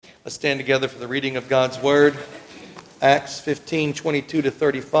Let's stand together for the reading of God's Word. Acts 15, 22 to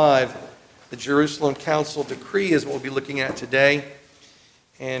 35. The Jerusalem Council Decree is what we'll be looking at today.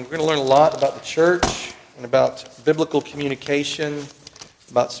 And we're going to learn a lot about the church and about biblical communication,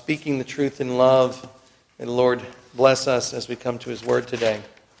 about speaking the truth in love. May the Lord bless us as we come to His Word today.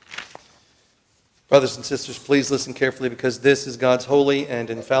 Brothers and sisters, please listen carefully because this is God's holy and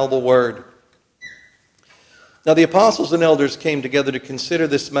infallible Word. Now the apostles and elders came together to consider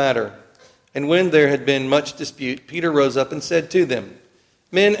this matter. And when there had been much dispute, Peter rose up and said to them,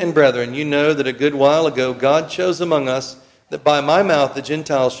 Men and brethren, you know that a good while ago God chose among us that by my mouth the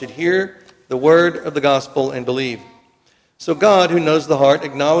Gentiles should hear the word of the gospel and believe. So God, who knows the heart,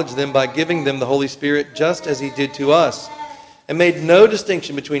 acknowledged them by giving them the Holy Spirit just as He did to us, and made no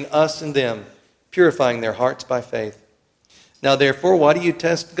distinction between us and them, purifying their hearts by faith. Now therefore, why do you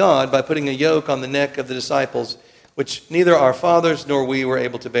test God by putting a yoke on the neck of the disciples, which neither our fathers nor we were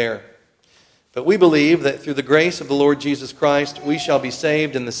able to bear? But we believe that through the grace of the Lord Jesus Christ, we shall be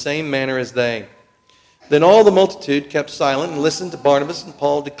saved in the same manner as they. Then all the multitude kept silent and listened to Barnabas and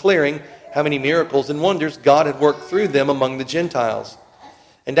Paul, declaring how many miracles and wonders God had worked through them among the Gentiles.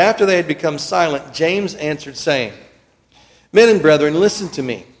 And after they had become silent, James answered, saying, Men and brethren, listen to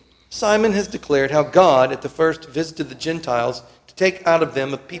me. Simon has declared how God at the first visited the Gentiles to take out of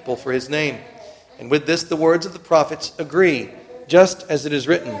them a people for His name. And with this the words of the prophets agree, just as it is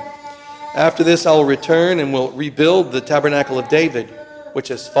written, After this I will return and will rebuild the tabernacle of David, which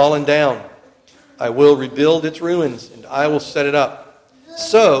has fallen down. I will rebuild its ruins, and I will set it up,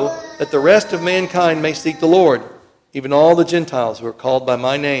 so that the rest of mankind may seek the Lord, even all the Gentiles who are called by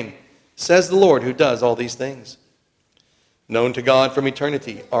my name, says the Lord who does all these things. Known to God from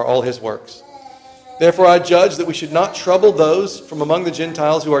eternity are all His works. Therefore I judge that we should not trouble those from among the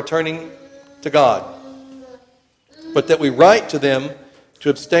Gentiles who are turning to God, but that we write to them to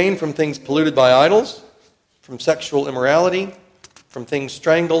abstain from things polluted by idols, from sexual immorality, from things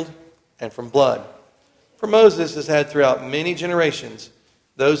strangled, and from blood. For Moses has had throughout many generations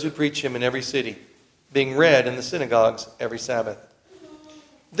those who preach Him in every city, being read in the synagogues every Sabbath.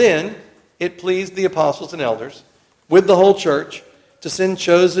 Then it pleased the apostles and elders, with the whole church, to send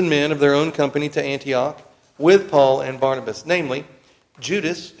chosen men of their own company to Antioch with Paul and Barnabas, namely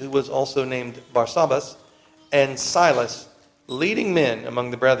Judas, who was also named Barsabbas, and Silas, leading men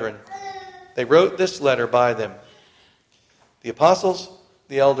among the brethren. They wrote this letter by them. The apostles,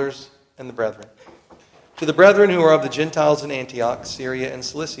 the elders, and the brethren. To the brethren who are of the Gentiles in Antioch, Syria, and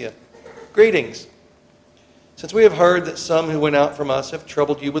Cilicia, greetings. Since we have heard that some who went out from us have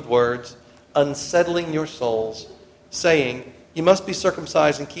troubled you with words, unsettling your souls, saying, You must be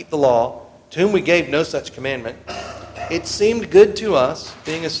circumcised and keep the law, to whom we gave no such commandment. It seemed good to us,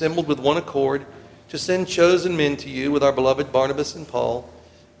 being assembled with one accord, to send chosen men to you with our beloved Barnabas and Paul,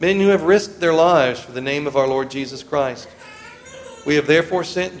 men who have risked their lives for the name of our Lord Jesus Christ. We have therefore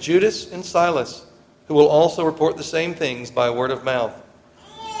sent Judas and Silas, who will also report the same things by word of mouth.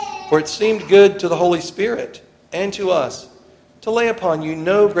 For it seemed good to the Holy Spirit and to us to lay upon you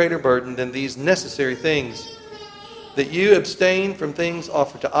no greater burden than these necessary things, that you abstain from things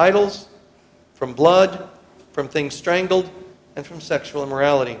offered to idols, from blood, from things strangled, and from sexual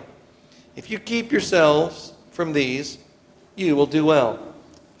immorality. If you keep yourselves from these, you will do well.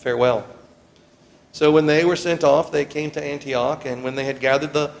 Farewell. So when they were sent off, they came to Antioch, and when they had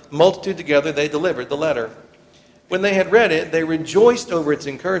gathered the multitude together, they delivered the letter. When they had read it, they rejoiced over its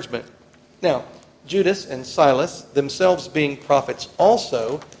encouragement. Now, Judas and Silas, themselves being prophets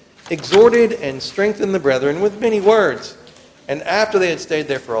also, exhorted and strengthened the brethren with many words. And after they had stayed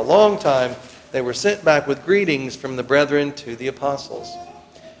there for a long time, they were sent back with greetings from the brethren to the apostles.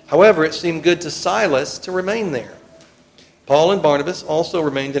 However, it seemed good to Silas to remain there. Paul and Barnabas also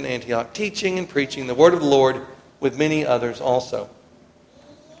remained in Antioch, teaching and preaching the word of the Lord with many others also.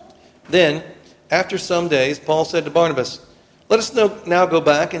 Then, after some days, Paul said to Barnabas, Let us now go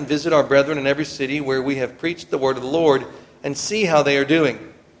back and visit our brethren in every city where we have preached the word of the Lord, and see how they are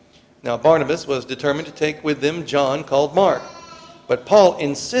doing. Now Barnabas was determined to take with them John, called Mark. But Paul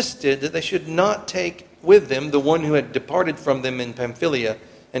insisted that they should not take with them the one who had departed from them in Pamphylia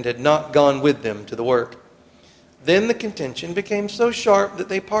and had not gone with them to the work. Then the contention became so sharp that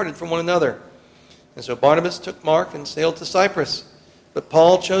they parted from one another. And so Barnabas took Mark and sailed to Cyprus. But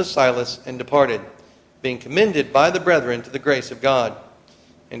Paul chose Silas and departed, being commended by the brethren to the grace of God.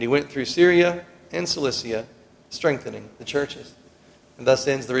 And he went through Syria and Cilicia, strengthening the churches. And thus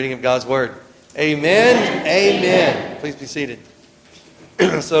ends the reading of God's Word. Amen. Amen. Please be seated.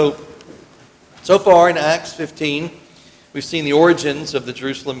 So far in Acts 15, we've seen the origins of the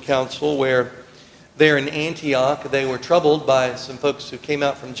Jerusalem Council, where There in Antioch, they were troubled by some folks who came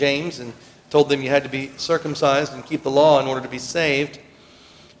out from James and told them you had to be circumcised and keep the law in order to be saved.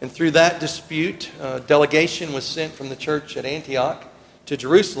 And through that dispute, a delegation was sent from the church at Antioch to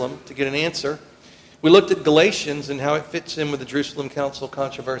Jerusalem to get an answer. We looked at Galatians and how it fits in with the Jerusalem Council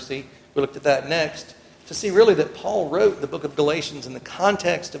controversy. We looked at that next to see really that Paul wrote the book of Galatians in the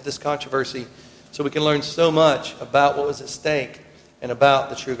context of this controversy, so we can learn so much about what was at stake and about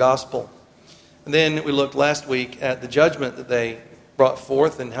the true gospel. And then we looked last week at the judgment that they brought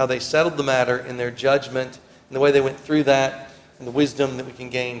forth and how they settled the matter in their judgment and the way they went through that and the wisdom that we can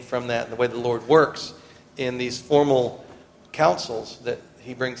gain from that and the way the Lord works in these formal councils that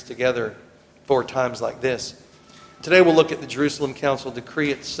he brings together for times like this. Today we'll look at the Jerusalem Council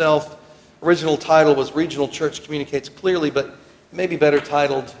decree itself. Original title was Regional Church Communicates Clearly, but maybe better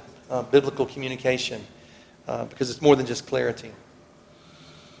titled Biblical Communication because it's more than just clarity.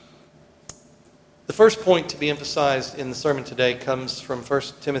 The first point to be emphasized in the sermon today comes from 1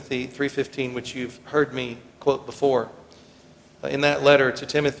 Timothy 3:15, which you've heard me quote before. In that letter to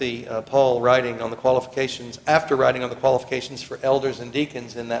Timothy, Paul writing on the qualifications, after writing on the qualifications for elders and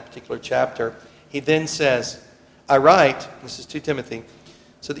deacons in that particular chapter, he then says, I write, this is to Timothy,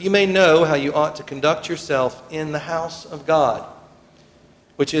 so that you may know how you ought to conduct yourself in the house of God,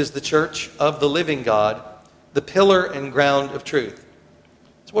 which is the church of the living God, the pillar and ground of truth.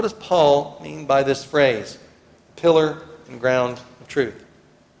 So what does Paul mean by this phrase, pillar and ground of truth?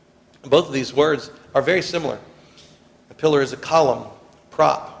 Both of these words are very similar. A pillar is a column,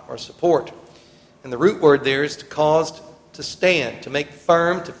 prop, or support. And the root word there is to cause to stand, to make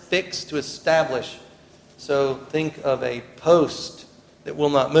firm, to fix, to establish. So think of a post that will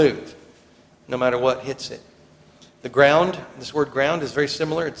not move, no matter what hits it. The ground, this word ground is very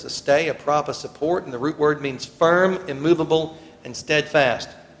similar. It's a stay, a prop, a support, and the root word means firm, immovable, and steadfast.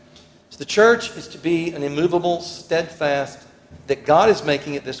 So the church is to be an immovable, steadfast, that God is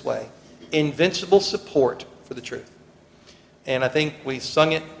making it this way, invincible support for the truth. And I think we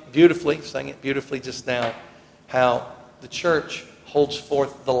sang it beautifully just now, how the church holds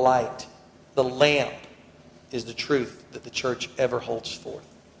forth the light. The lamp is the truth that the church ever holds forth.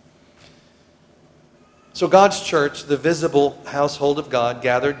 So God's church, the visible household of God,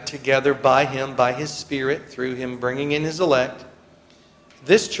 gathered together by Him, by His Spirit, through Him bringing in His elect.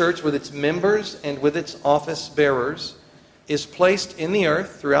 This church, with its members and with its office bearers, is placed in the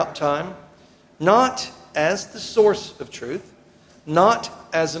earth throughout time, not as the source of truth, not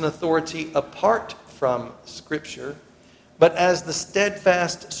as an authority apart from Scripture, but as the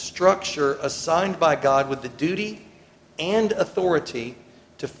steadfast structure assigned by God with the duty and authority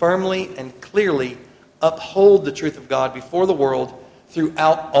to firmly and clearly uphold the truth of God before the world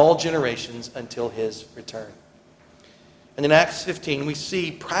throughout all generations until His return. And in Acts 15, we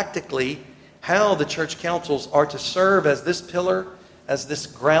see practically how the church councils are to serve as this pillar, as this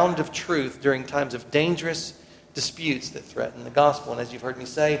ground of truth during times of dangerous disputes that threaten the gospel. And as you've heard me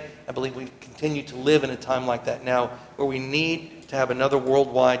say, I believe we continue to live in a time like that now where we need to have another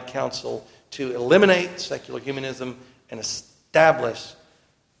worldwide council to eliminate secular humanism and establish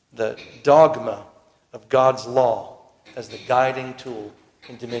the dogma of God's law as the guiding tool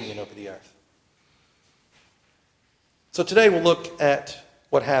and dominion over the earth. So today we'll look at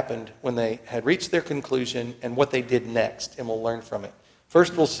what happened when they had reached their conclusion and what they did next, and we'll learn from it.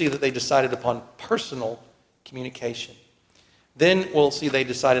 First, we'll see that they decided upon personal communication. Then we'll see they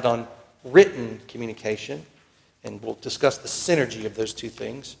decided on written communication, and we'll discuss the synergy of those two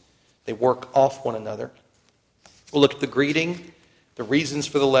things. They work off one another. We'll look at the greeting, the reasons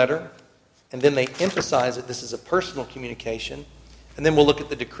for the letter, and then they emphasize that this is a personal communication. And then we'll look at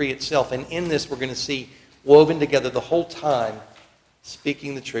the decree itself. And in this, we're going to see woven together the whole time,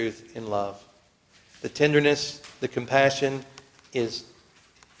 speaking the truth in love. The tenderness, the compassion is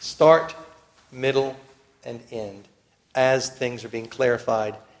start, middle, and end as things are being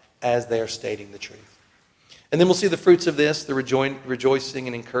clarified, as they are stating the truth. And then we'll see the fruits of this, the rejoicing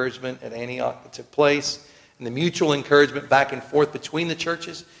and encouragement at Antioch that took place, and the mutual encouragement back and forth between the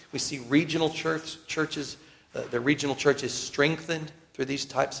churches. We see regional churches, the regional churches strengthened through these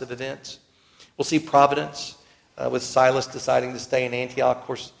types of events. We'll see providence with Silas deciding to stay in Antioch. Of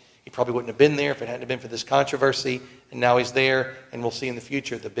course, he probably wouldn't have been there if it hadn't been for this controversy, and now he's there, and we'll see in the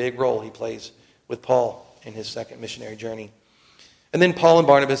future the big role he plays with Paul in his second missionary journey. And then Paul and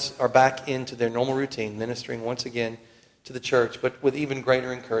Barnabas are back into their normal routine, ministering once again to the church, but with even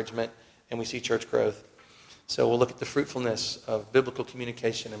greater encouragement, and we see church growth. So we'll look at the fruitfulness of biblical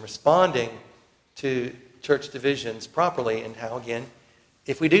communication and responding to church divisions properly, and how, again,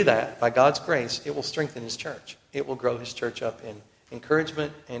 if we do that, by God's grace, it will strengthen His church. It will grow His church up in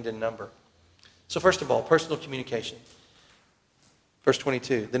encouragement and in number. So first of all, personal communication. Verse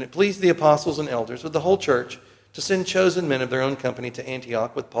 22, then it pleased the apostles and elders with the whole church to send chosen men of their own company to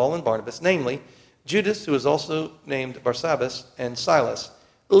Antioch with Paul and Barnabas, namely Judas, who is also named Barsabbas, and Silas,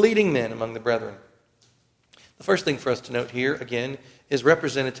 leading men among the brethren. The first thing for us to note here, again, is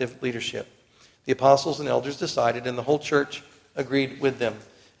representative leadership. The apostles and elders decided, and the whole church agreed with them.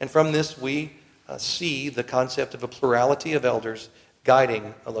 And from this, we see the concept of a plurality of elders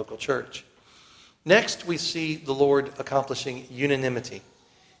guiding a local church. Next, we see the Lord accomplishing unanimity.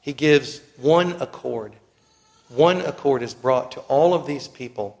 He gives one accord. One accord is brought to all of these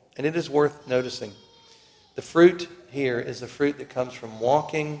people, and it is worth noticing. The fruit here is the fruit that comes from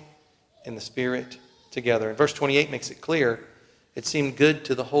walking in the Spirit together. And verse 28 makes it clear, it seemed good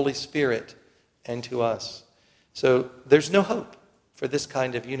to the Holy Spirit and to us. So there's no hope for this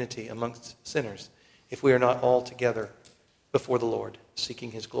kind of unity amongst sinners if we are not all together before the Lord,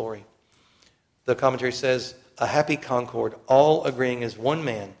 seeking His glory. The commentary says, a happy concord, all agreeing as one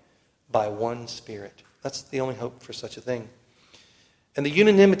man by one Spirit. That's the only hope for such a thing. And the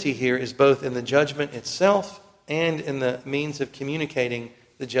unanimity here is both in the judgment itself and in the means of communicating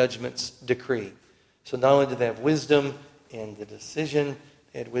the judgment's decree. So not only did they have wisdom in the decision,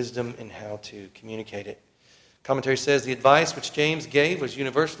 they had wisdom in how to communicate it. Commentary says the advice which James gave was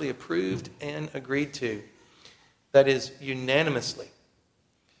universally approved and agreed to. That is, unanimously.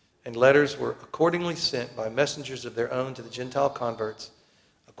 And letters were accordingly sent by messengers of their own to the Gentile converts,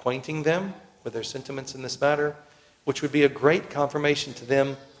 acquainting them with their sentiments in this matter, which would be a great confirmation to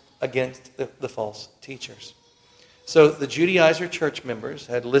them against the false teachers. So the Judaizer church members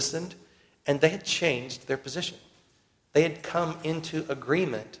had listened, and they had changed their position. They had come into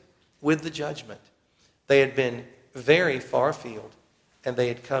agreement with the judgment. They had been very far afield, and they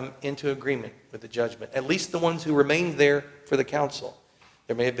had come into agreement with the judgment. At least the ones who remained there for the council.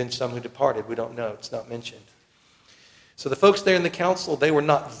 There may have been some who departed. We don't know. It's not mentioned. So the folks there in the council, they were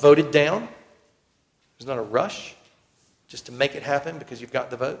not voted down. There's not a rush just to make it happen because you've got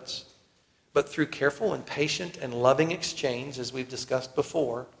the votes. But through careful and patient and loving exchange, as we've discussed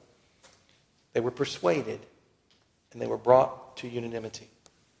before, they were persuaded and they were brought to unanimity.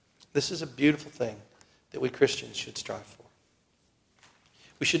 This is a beautiful thing that we Christians should strive for.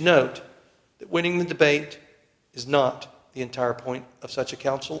 We should note that winning the debate is not the entire point of such a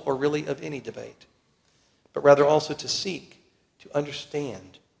council, or really of any debate, but rather also to seek to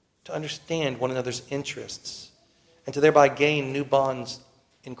understand one another's interests, and to thereby gain new bonds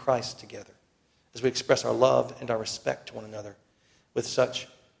in Christ together, as we express our love and our respect to one another with such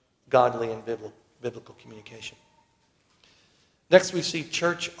godly and biblical communication. Next, we see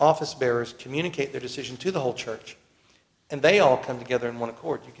church office bearers communicate their decision to the whole church, and they all come together in one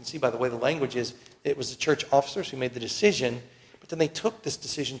accord. You can see by the way the language is, it was the church officers who made the decision, but then they took this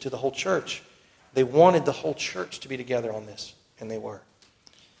decision to the whole church. They wanted the whole church to be together on this, and they were.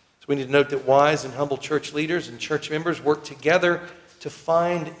 So we need to note that wise and humble church leaders and church members work together to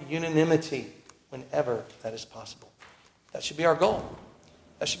find unanimity whenever that is possible. That should be our goal.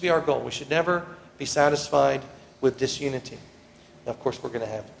 That should be our goal. We should never be satisfied with disunity. Now, of course, we're going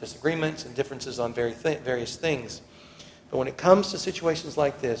to have disagreements and differences on various things. But when it comes to situations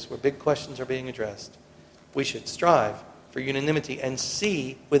like this, where big questions are being addressed, we should strive for unanimity and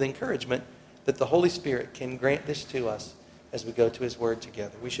see with encouragement that the Holy Spirit can grant this to us as we go to His Word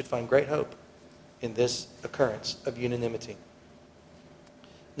together. We should find great hope in this occurrence of unanimity.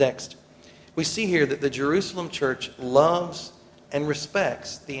 Next, we see here that the Jerusalem church loves and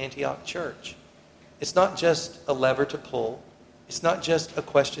respects the Antioch church. It's not just a lever to pull. It's not just a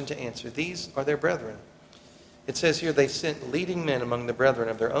question to answer. These are their brethren. It says here they sent leading men among the brethren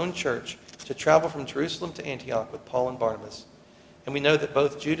of their own church to travel from Jerusalem to Antioch with Paul and Barnabas. And we know that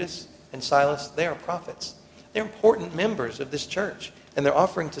both Judas and Silas, they are prophets. They're important members of this church, and they're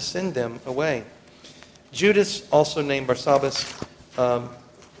offering to send them away. Judas, also named Barsabbas,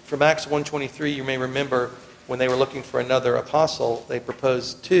 from Acts 1:23, you may remember when they were looking for another apostle, they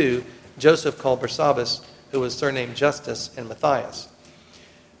proposed two, Joseph called Barsabbas, who was surnamed Justus, and Matthias.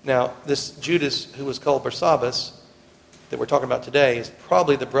 Now, this Judas, who was called Barsabbas, that we're talking about today, is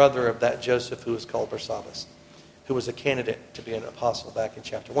probably the brother of that Joseph who was called Barsabbas, who was a candidate to be an apostle back in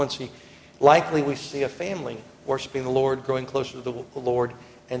chapter 1. So likely we see a family worshiping the Lord, growing closer to the Lord,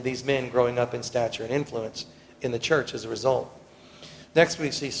 and these men growing up in stature and influence in the church as a result. Next we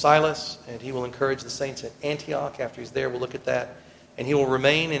see Silas, and he will encourage the saints at Antioch. After he's there, we'll look at that. And he will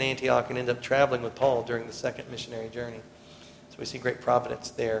remain in Antioch and end up traveling with Paul during the second missionary journey. So we see great providence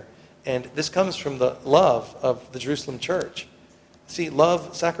there. And this comes from the love of the Jerusalem church. See,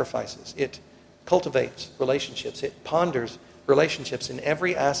 love sacrifices. It cultivates relationships. It ponders relationships in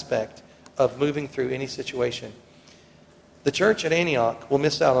every aspect of moving through any situation. The church at Antioch will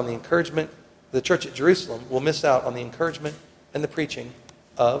miss out on the encouragement. The church at Jerusalem will miss out on the encouragement and the preaching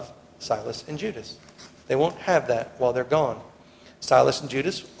of Silas and Judas. They won't have that while they're gone. Silas and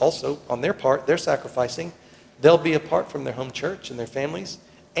Judas also, on their part, they're sacrificing. They'll be apart from their home church and their families,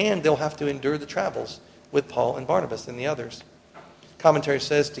 and they'll have to endure the travels with Paul and Barnabas and the others. Commentary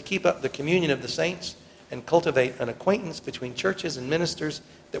says to keep up the communion of the saints and cultivate an acquaintance between churches and ministers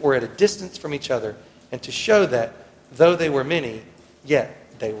that were at a distance from each other, and to show that, though they were many,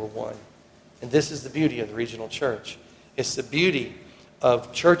 yet they were one. And this is the beauty of the regional church. It's the beauty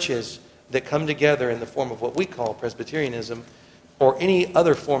of churches that come together in the form of what we call Presbyterianism, or any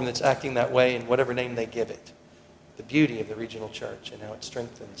other form that's acting that way in whatever name they give it. The beauty of the regional church and how it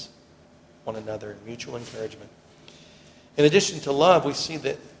strengthens one another in mutual encouragement. In addition to love, we see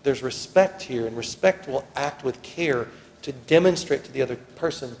that there's respect here, and respect will act with care to demonstrate to the other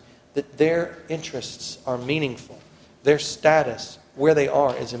person that their interests are meaningful. Their status, where they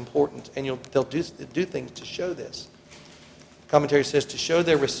are, is important, and they'll do things to show this. Commentary says to show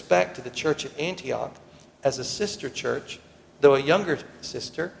their respect to the church at Antioch as a sister church, though a younger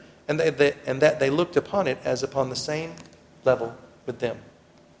sister, and that they looked upon it as upon the same level with them.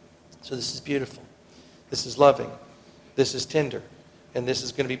 So this is beautiful. This is loving. This is tender. And this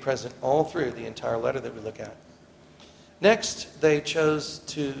is going to be present all through the entire letter that we look at. Next, they chose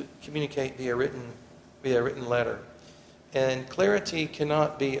to communicate via written letter. And clarity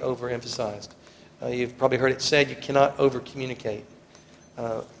cannot be overemphasized. You've probably heard it said, you cannot over-communicate.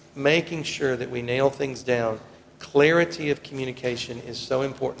 Making sure that we nail things down. Clarity of communication is so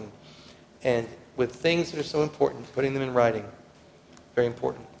important. And with things that are so important, putting them in writing, very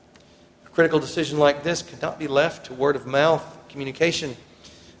important. A critical decision like this could not be left to word-of-mouth communication.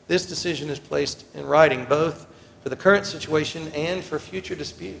 This decision is placed in writing, both for the current situation and for future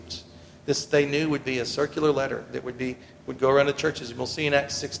disputes. This, they knew, would be a circular letter that would go around the churches. And we'll see in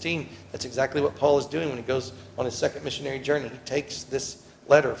Acts 16, that's exactly what Paul is doing when he goes on his second missionary journey. He takes this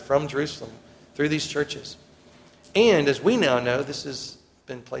letter from Jerusalem through these churches. And as we now know, this has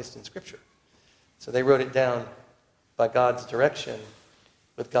been placed in Scripture. So they wrote it down by God's direction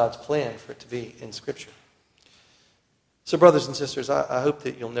with God's plan for it to be in Scripture. So brothers and sisters, I hope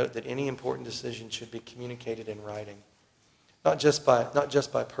that you'll note that any important decision should be communicated in writing. Not just by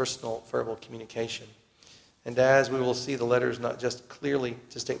personal verbal communication. And as we will see, the letter is not just clearly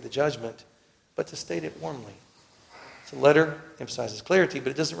to state the judgment, but to state it warmly. So the letter emphasizes clarity, but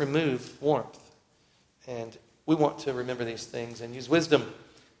it doesn't remove warmth. And we want to remember these things and use wisdom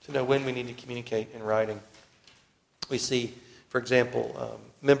to know when we need to communicate in writing. We see, for example,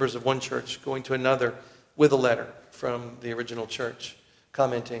 members of one church going to another with a letter from the original church,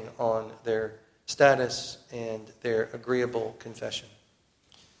 commenting on their status and their agreeable confession.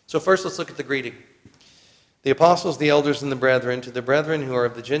 So first, let's look at the greeting. The apostles, the elders, and the brethren, to the brethren who are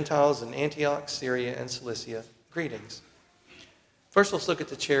of the Gentiles in Antioch, Syria, and Cilicia, greetings. First, let's look at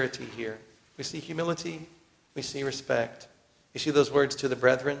the charity here. We see humility. We see respect. You see those words, to the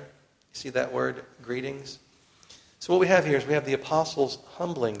brethren? You see that word, greetings? So what we have here is we have the apostles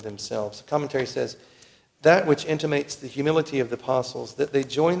humbling themselves. The commentary says, that which intimates the humility of the apostles, that they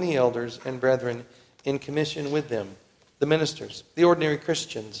join the elders and brethren in commission with them, the ministers, the ordinary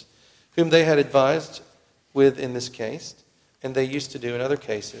Christians, whom they had advised with in this case, and they used to do in other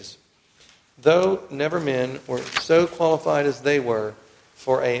cases. Though never men were so qualified as they were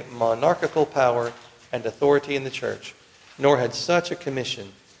for a monarchical power and authority in the church, nor had such a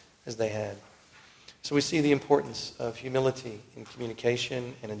commission as they had. So we see the importance of humility in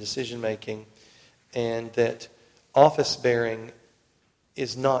communication and in decision-making, and that office-bearing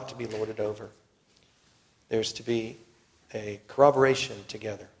is not to be lorded over. There's to be a corroboration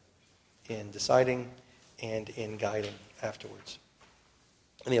together in deciding and in guiding afterwards.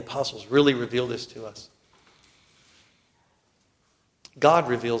 And the apostles really reveal this to us. God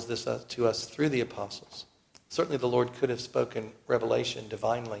reveals this to us through the apostles. Certainly the Lord could have spoken revelation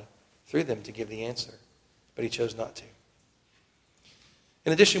divinely through them to give the answer, but he chose not to.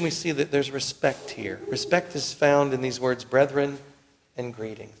 In addition, we see that there's respect here. Respect is found in these words, brethren and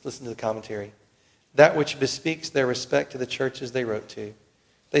greetings. Listen to the commentary. That which bespeaks their respect to the churches they wrote to.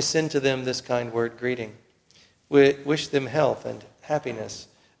 They send to them this kind word, greeting. We wish them health and happiness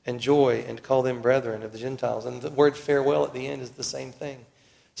and joy and call them brethren of the Gentiles. And the word farewell at the end is the same thing.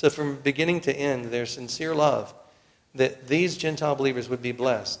 So from beginning to end, their sincere love that these Gentile believers would be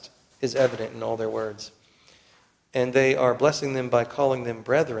blessed is evident in all their words. And they are blessing them by calling them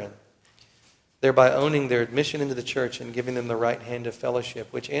brethren, thereby owning their admission into the church and giving them the right hand of fellowship,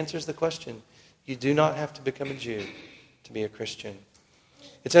 which answers the question, you do not have to become a Jew to be a Christian.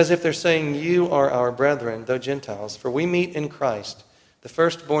 It's as if they're saying, you are our brethren, though Gentiles, for we meet in Christ, the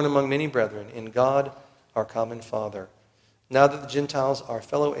firstborn among many brethren, in God our common Father. Now that the Gentiles are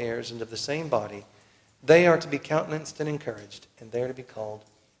fellow heirs and of the same body, they are to be countenanced and encouraged, and they are to be called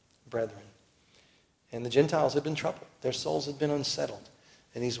brethren. And the Gentiles had been troubled. Their souls had been unsettled.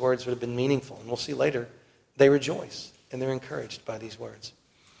 And these words would have been meaningful. And we'll see later, they rejoice, and they're encouraged by these words.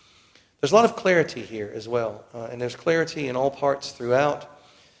 There's a lot of clarity here as well. And there's clarity in all parts throughout.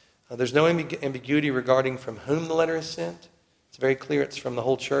 There's no ambiguity regarding from whom the letter is sent. It's very clear it's from the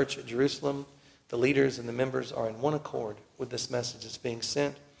whole church at Jerusalem. The leaders and the members are in one accord with this message that's being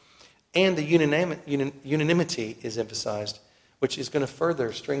sent. And the unanimity is emphasized, which is going to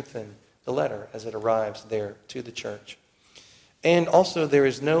further strengthen the letter as it arrives there to the church. And also there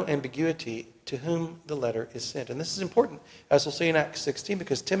is no ambiguity to whom the letter is sent. And this is important, as we'll see in Acts 16,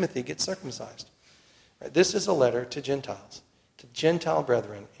 because Timothy gets circumcised. Right? This is a letter to Gentiles, to Gentile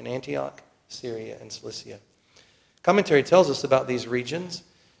brethren in Antioch, Syria, and Cilicia. Commentary tells us about these regions,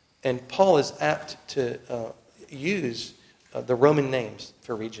 and Paul is apt to use the Roman names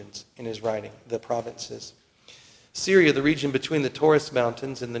for regions in his writing, the provinces. Syria, the region between the Taurus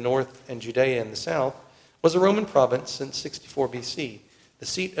Mountains in the north and Judea in the south, was a Roman province since 64 BC. The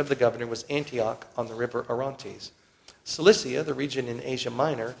seat of the governor was Antioch on the river Orontes. Cilicia, the region in Asia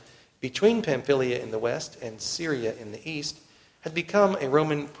Minor, between Pamphylia in the west and Syria in the east, had become a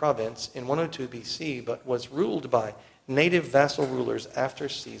Roman province in 102 BC, but was ruled by native vassal rulers after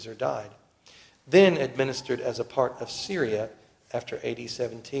Caesar died. Then administered as a part of Syria after AD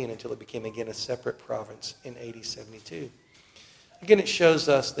 17 until it became again a separate province in AD 72. Again, it shows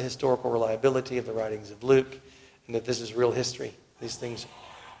us the historical reliability of the writings of Luke and that this is real history. These things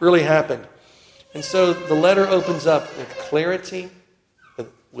really happened. And so the letter opens up with clarity,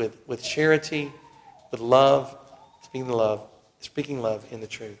 with charity, with love, speaking love in the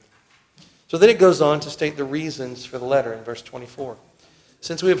truth. So then it goes on to state the reasons for the letter in verse 24.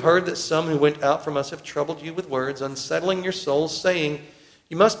 Since we have heard that some who went out from us have troubled you with words, unsettling your souls, saying,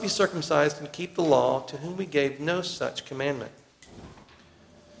 you must be circumcised and keep the law, to whom we gave no such commandment.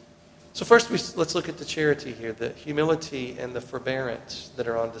 So first, let's look at the charity here, the humility and the forbearance that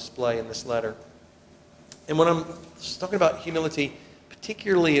are on display in this letter. And when I'm talking about humility,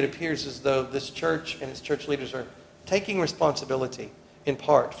 particularly it appears as though this church and its church leaders are taking responsibility in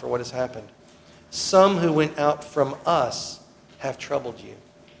part for what has happened. Some who went out from us have troubled you.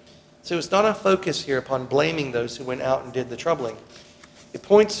 So it's not a focus here upon blaming those who went out and did the troubling. It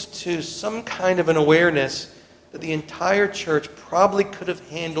points to some kind of an awareness that the entire church probably could have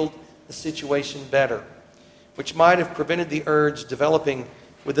handled the situation better, which might have prevented the urge developing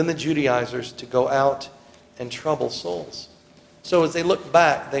within the Judaizers to go out and trouble souls. So as they look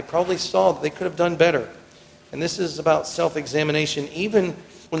back, they probably saw that they could have done better. And this is about self-examination, even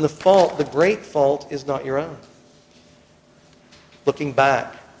when the great fault is not your own. Looking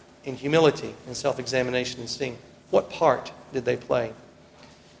back in humility and self-examination and seeing what part did they play.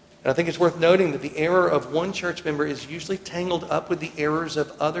 And I think it's worth noting that the error of one church member is usually tangled up with the errors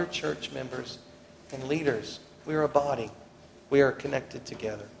of other church members and leaders. We are a body. We are connected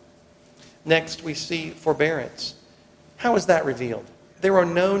together. Next, we see forbearance. How is that revealed? There are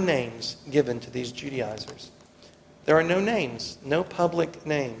no names given to these Judaizers. There are no names, no public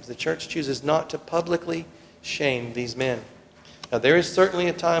names. The church chooses not to publicly shame these men. Now, there is certainly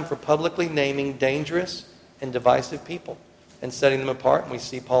a time for publicly naming dangerous and divisive people and setting them apart, and we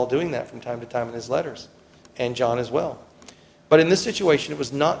see Paul doing that from time to time in his letters, and John as well. But in this situation, it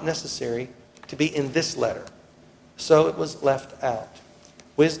was not necessary to be in this letter, so it was left out.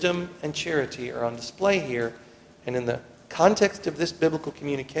 Wisdom and charity are on display here, and in the context of this biblical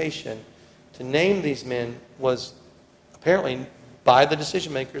communication, to name these men was apparently, by the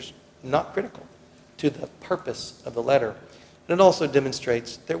decision makers, not critical to the purpose of the letter. And it also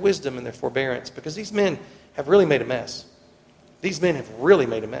demonstrates their wisdom and their forbearance, because these men have really made a mess. These men have really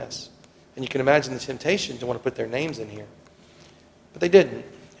made a mess. And you can imagine the temptation to want to put their names in here. But they didn't.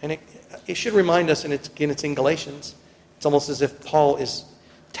 And it should remind us, and it's in Galatians. It's almost as if Paul is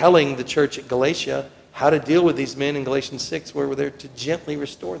telling the church at Galatia how to deal with these men in Galatians 6, where we're there to gently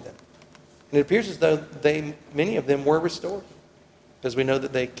restore them. And it appears as though many of them were restored, because we know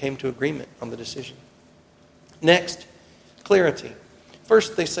that they came to agreement on the decision. Next, clarity.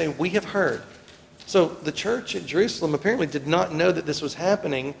 First, they say, we have heard. So the church at Jerusalem apparently did not know that this was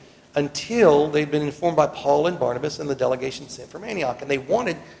happening until they'd been informed by Paul and Barnabas and the delegation sent from Antioch. And they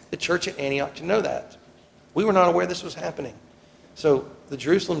wanted the church at Antioch to know that. We were not aware this was happening. So the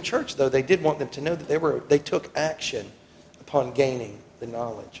Jerusalem church, though, they did want them to know that they took action upon gaining the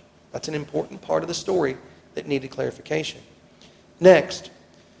knowledge. That's an important part of the story that needed clarification. Next,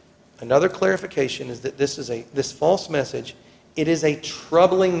 another clarification is that this false message, it is a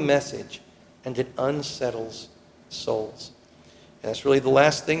troubling message, and it unsettles souls. And that's really the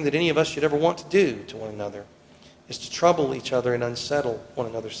last thing that any of us should ever want to do to one another, is to trouble each other and unsettle one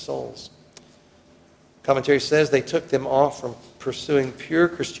another's souls. Commentary says they took them off from pursuing pure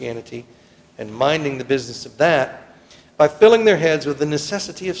Christianity and minding the business of that by filling their heads with the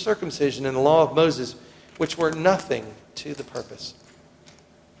necessity of circumcision and the law of Moses, which were nothing to the purpose.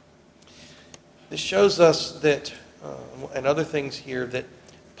 This shows us that, and other things here, that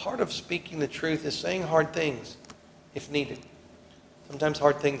part of speaking the truth is saying hard things if needed. Sometimes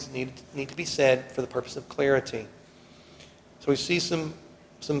hard things need to be said for the purpose of clarity. So we see some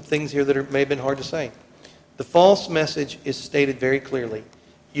things here that may have been hard to say. The false message is stated very clearly.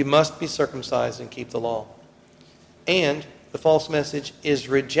 You must be circumcised and keep the law. And the false message is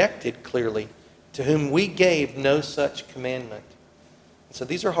rejected clearly, to whom we gave no such commandment. So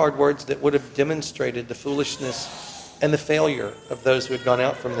these are hard words that would have demonstrated the foolishness and the failure of those who had gone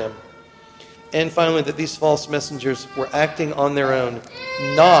out from them. And finally, that these false messengers were acting on their own,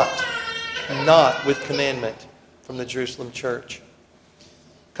 not with commandment from the Jerusalem church.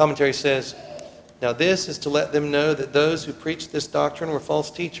 Commentary says, now this is to let them know that those who preached this doctrine were false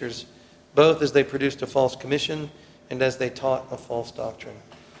teachers, both as they produced a false commission and as they taught a false doctrine.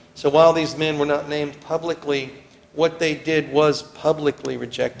 So while these men were not named publicly, what they did was publicly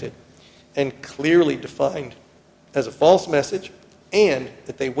rejected and clearly defined as a false message, and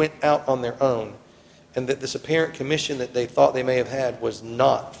that they went out on their own, and that this apparent commission that they thought they may have had was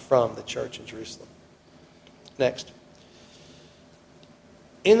not from the church in Jerusalem. Next.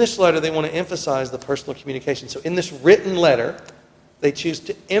 In this letter, they want to emphasize the personal communication. So in this written letter, they choose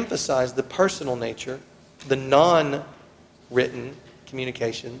to emphasize the personal nature, the non-written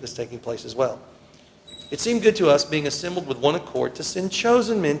communication that's taking place as well. It seemed good to us, being assembled with one accord, to send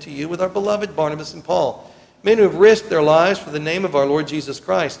chosen men to you with our beloved Barnabas and Paul, men who have risked their lives for the name of our Lord Jesus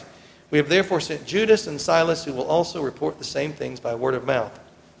Christ. We have therefore sent Judas and Silas, who will also report the same things by word of mouth.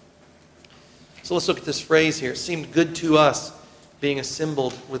 So let's look at this phrase here. It seemed good to us, being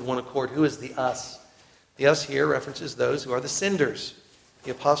assembled with one accord. Who is the us? The us here references those who are the senders,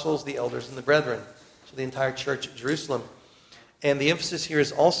 the apostles, the elders, and the brethren. So the entire church at Jerusalem. And the emphasis here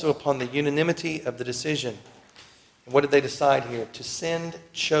is also upon the unanimity of the decision. And what did they decide here? To send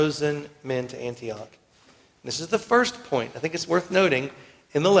chosen men to Antioch. This is the first point. I think it's worth noting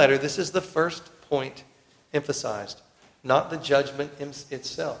in the letter, this is the first point emphasized, not the judgment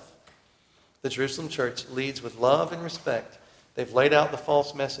itself. The Jerusalem church leads with love and respect. They've laid out the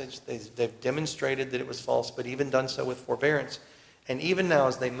false message. They've demonstrated that it was false, but even done so with forbearance. And even now,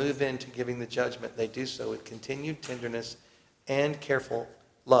 as they move into giving the judgment, they do so with continued tenderness and careful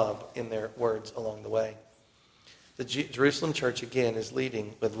love in their words along the way. The Jerusalem church, again, is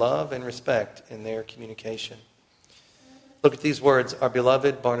leading with love and respect in their communication. Look at these words, our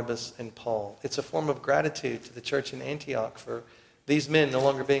beloved Barnabas and Paul. It's a form of gratitude to the church in Antioch for these men no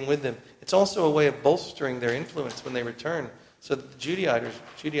longer being with them. It's also a way of bolstering their influence when they return, so that the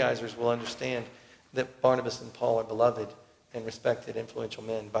Judaizers will understand that Barnabas and Paul are beloved and respected, influential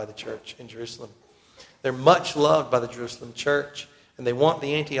men by the church in Jerusalem. They're much loved by the Jerusalem church, and they want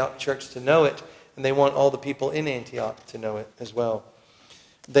the Antioch church to know it, and they want all the people in Antioch to know it as well.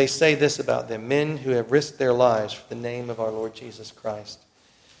 They say this about them, men who have risked their lives for the name of our Lord Jesus Christ.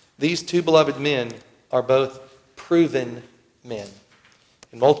 These two beloved men are both proven men.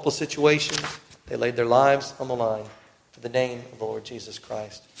 In multiple situations, they laid their lives on the line for the name of the Lord Jesus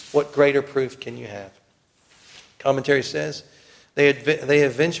Christ. What greater proof can you have? Commentary says, they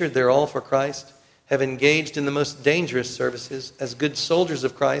have ventured their all for Christ, have engaged in the most dangerous services as good soldiers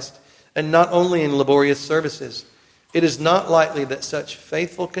of Christ, and not only in laborious services. It is not likely that such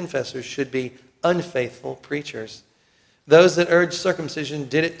faithful confessors should be unfaithful preachers. Those that urged circumcision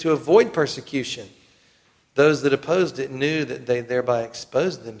did it to avoid persecution. Those that opposed it knew that they thereby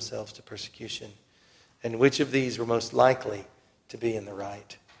exposed themselves to persecution. And which of these were most likely to be in the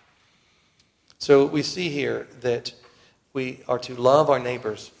right? So we see here that we are to love our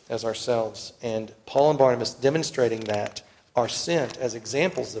neighbors as ourselves. And Paul and Barnabas, demonstrating that, are sent as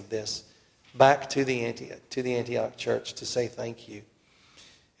examples of this back to the Antioch church to say thank you.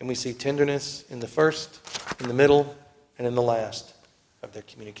 And we see tenderness in the first, in the middle, and in the last of their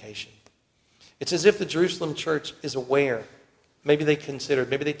communication. It's as if the Jerusalem church is aware. Maybe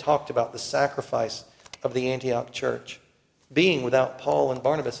they talked about the sacrifice of the Antioch church being without Paul and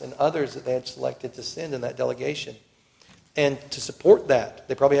Barnabas and others that they had selected to send in that delegation. And to support that,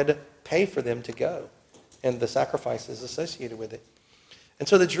 they probably had to pay for them to go and the sacrifices associated with it. And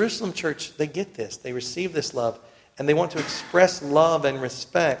so the Jerusalem church, they get this. They receive this love, And they want to express love and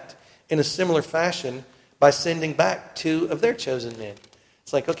respect in a similar fashion by sending back 2 of their chosen men.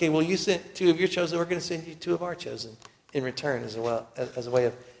 It's like, okay, well, you sent 2 of your chosen, we're going to send you 2 of our chosen in return as well, as a way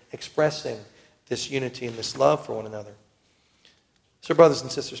of expressing this unity and this love for one another. So, brothers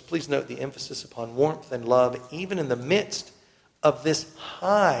and sisters, please note the emphasis upon warmth and love, even in the midst of this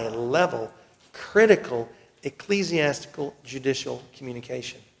high-level, critical, ecclesiastical, judicial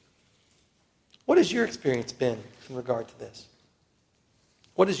communication. What has your experience been in regard to this?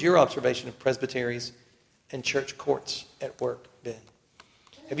 What has your observation of presbyteries and church courts at work been?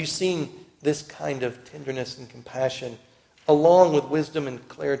 Have you seen this kind of tenderness and compassion along with wisdom and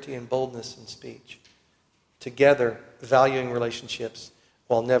clarity and boldness in speech, together valuing relationships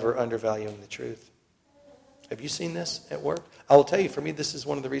while never undervaluing the truth? Have you seen this at work? I will tell you, for me, this is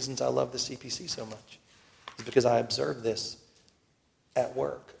one of the reasons I love the CPC so much. It's because I observe this at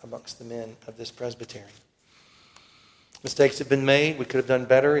work amongst the men of this presbytery. Mistakes have been made. We could have done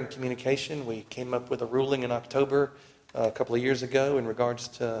better in communication. We came up with a ruling in October a couple of years ago in regards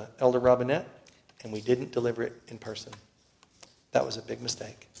to Elder Robinette, and we didn't deliver it in person. That was a big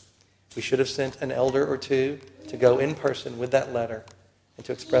mistake. We should have sent an elder or 2 to go in person with that letter and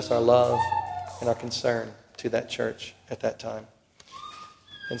to express our love and our concern to that church at that time.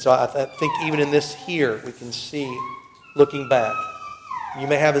 And so I think even in this here, we can see, looking back, you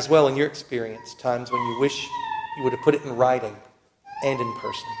may have as well in your experience times when you wish you would have put it in writing and in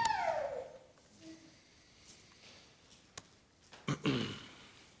person.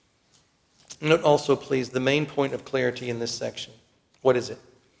 Note also, please, the main point of clarity in this section. What is it?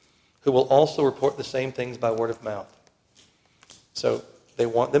 Who will also report the same things by word of mouth. So they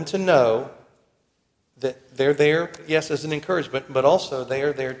want them to know that they're there, yes, as an encouragement, but also they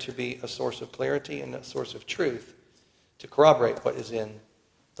are there to be a source of clarity and a source of truth to corroborate what is in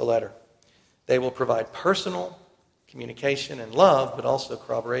the letter. They will provide personal communication and love, but also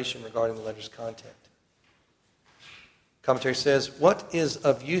corroboration regarding the letter's content. Commentary says, what is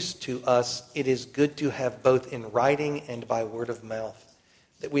of use to us, it is good to have both in writing and by word of mouth,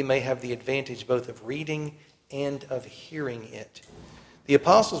 that we may have the advantage both of reading and of hearing it. The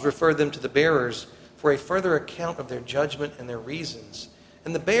apostles referred them to the bearers for a further account of their judgment and their reasons,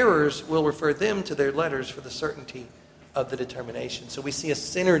 and the bearers will refer them to their letters for the certainty of the determination. So we see a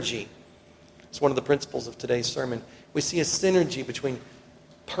synergy. It's one of the principles of today's sermon. We see a synergy between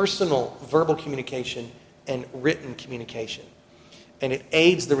personal verbal communication and written communication. And it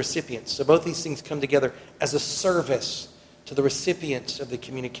aids the recipients. So both these things come together as a service to the recipients of the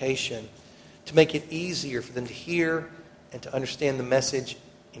communication to make it easier for them to hear and to understand the message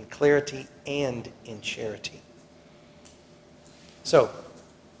in clarity and in charity. So,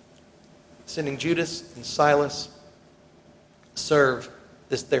 sending Judas and Silas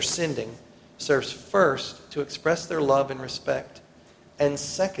their sending serves first to express their love and respect, and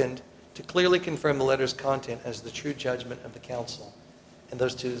second, to clearly confirm the letter's content as the true judgment of the council. And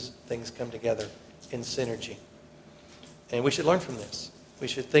those 2 things come together in synergy. And we should learn from this. We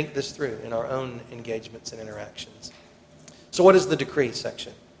should think this through in our own engagements and interactions. So what is the decree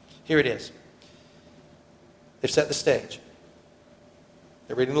section? Here it is. They've set the stage.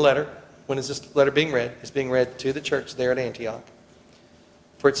 They're reading the letter. When is this letter being read? It's being read to the church there at Antioch.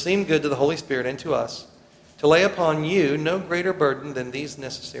 For it seemed good to the Holy Spirit and to us to lay upon you no greater burden than these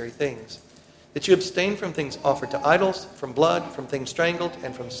necessary things, that you abstain from things offered to idols, from blood, from things strangled,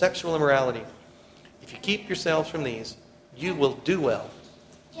 and from sexual immorality. If you keep yourselves from these, you will do well.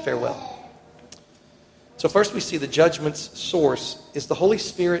 Farewell. So first we see the judgment's source is the Holy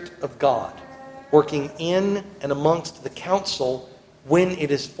Spirit of God, working in and amongst the council when it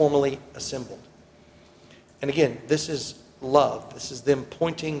is formally assembled. And again, this is love. This is them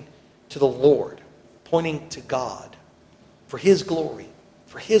pointing to the Lord, pointing to God for His glory,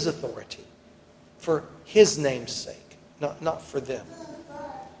 for His authority, for His name's sake, not for them.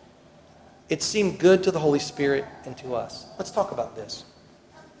 It seemed good to the Holy Spirit and to us. Let's talk about this.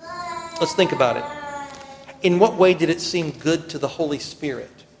 Let's think about it. In what way did it seem good to the Holy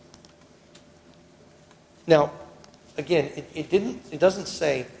Spirit? Now, again, it doesn't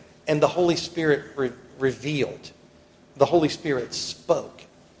say, and the Holy Spirit revealed. The Holy Spirit spoke.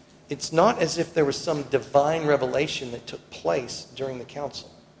 It's not as if there was some divine revelation that took place during the council.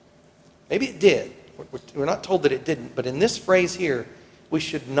 Maybe it did. We're not told that it didn't. But in this phrase here, we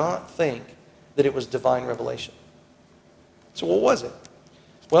should not think that it was divine revelation. So what was it?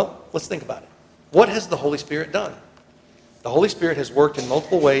 Well, let's think about it. What has the Holy Spirit done? The Holy Spirit has worked in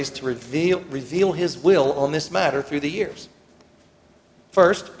multiple ways to reveal His will on this matter through the years.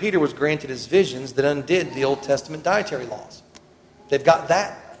 First, Peter was granted his visions that undid the Old Testament dietary laws. They've got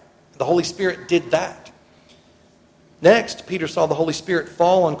that. The Holy Spirit did that. Next, Peter saw the Holy Spirit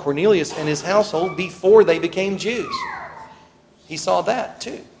fall on Cornelius and his household before they became Jews. He saw that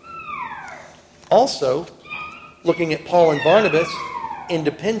too. Also, looking at Paul and Barnabas,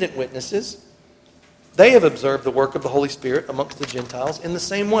 independent witnesses, they have observed the work of the Holy Spirit amongst the Gentiles in the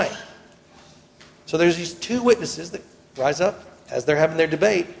same way. So there's these two witnesses that rise up as they're having their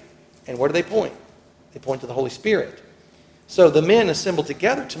debate, and where do they point? They point to the Holy Spirit. So the men assemble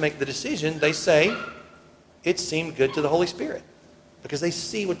together to make the decision. They say, it seemed good to the Holy Spirit, because they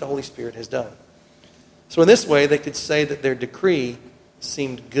see what the Holy Spirit has done. So in this way, they could say that their decree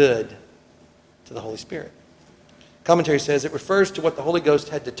seemed good to the Holy Spirit. Commentary says it refers to what the Holy Ghost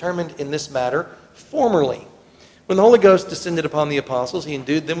had determined in this matter formerly. When the Holy Ghost descended upon the apostles, he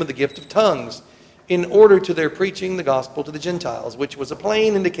endued them with the gift of tongues in order to their preaching the gospel to the Gentiles, which was a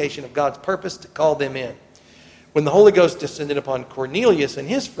plain indication of God's purpose to call them in. When the Holy Ghost descended upon Cornelius and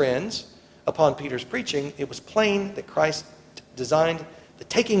his friends, upon Peter's preaching, it was plain that Christ designed the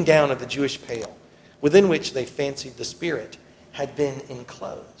taking down of the Jewish pale, within which they fancied the Spirit had been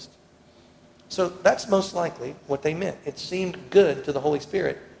enclosed. So that's most likely what they meant. It seemed good to the Holy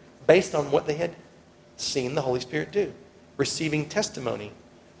Spirit based on what they had seen the Holy Spirit do, receiving testimony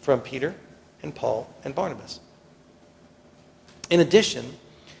from Peter and Paul and Barnabas. In addition,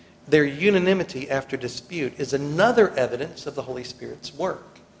 their unanimity after dispute is another evidence of the Holy Spirit's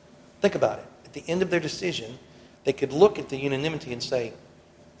work. Think about it. At the end of their decision, they could look at the unanimity and say,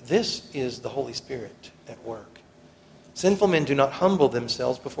 this is the Holy Spirit at work. Sinful men do not humble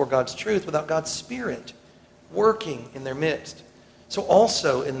themselves before God's truth without God's Spirit working in their midst. So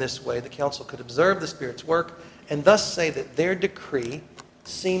also in this way, the council could observe the Spirit's work and thus say that their decree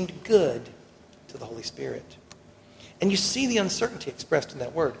seemed good to the Holy Spirit. And you see the uncertainty expressed in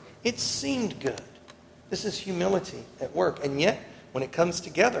that word. It seemed good. This is humility at work. And yet, when it comes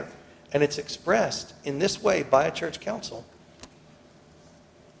together and it's expressed in this way by a church council,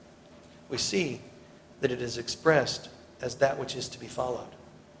 we see that it is expressed as that which is to be followed.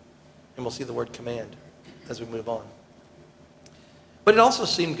 And we'll see the word command as we move on. But it also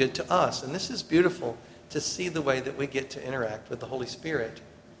seemed good to us. And this is beautiful to see the way that we get to interact with the Holy Spirit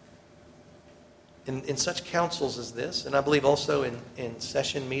in such councils as this. And I believe also in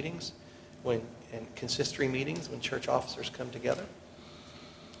session meetings, in consistory meetings, when church officers come together.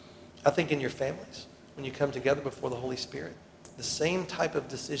 I think in your families, when you come together before the Holy Spirit, the same type of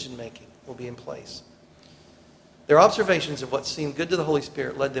decision making will be in place. Their observations of what seemed good to the Holy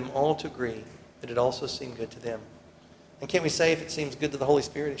Spirit led them all to agree that it also seemed good to them. And can't we say if it seems good to the Holy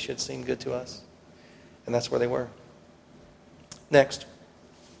Spirit, it should seem good to us? And that's where they were. Next,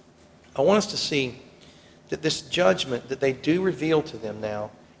 I want us to see that this judgment that they do reveal to them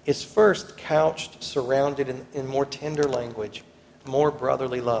now is first couched, surrounded in more tender language, more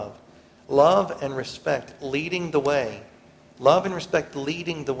brotherly love. Love and respect leading the way. Love and respect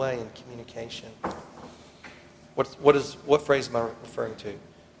leading the way in communication. What phrase am I referring to?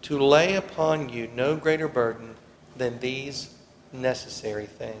 To lay upon you no greater burden than these necessary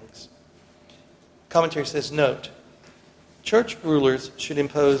things. Commentary says, note, church rulers should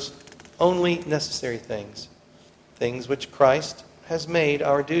impose only necessary things, things which Christ has made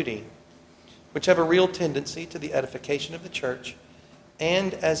our duty, which have a real tendency to the edification of the church,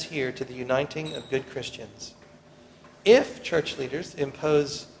 and as here to the uniting of good Christians. If church leaders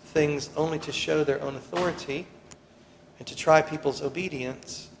impose things only to show their own authority and to try people's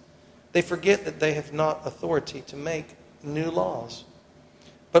obedience, they forget that they have not authority to make new laws,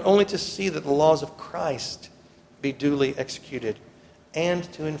 but only to see that the laws of Christ be duly executed and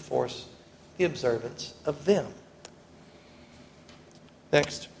to enforce the observance of them.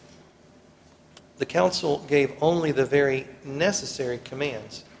 Next, the council gave only the very necessary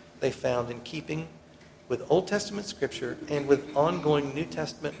commands they found in keeping with Old Testament Scripture and with ongoing New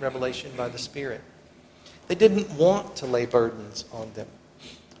Testament revelation by the Spirit. They didn't want to lay burdens on them.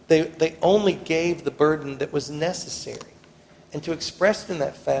 They only gave the burden that was necessary. And to express it in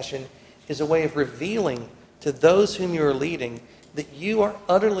that fashion is a way of revealing to those whom you are leading that you are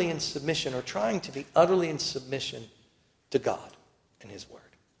utterly in submission, or trying to be utterly in submission to God and His Word.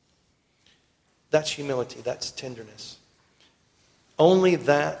 That's humility. That's tenderness. Only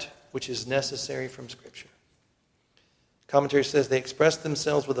that which is necessary from Scripture. Commentary says they expressed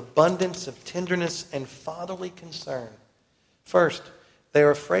themselves with abundance of tenderness and fatherly concern. First, they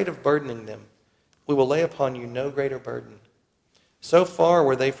are afraid of burdening them. We will lay upon you no greater burden. So far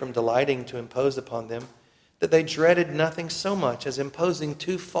were they from delighting to impose upon them that they dreaded nothing so much as imposing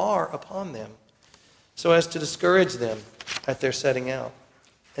too far upon them, so as to discourage them at their setting out.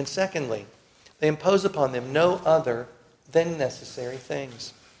 And secondly, they impose upon them no other than necessary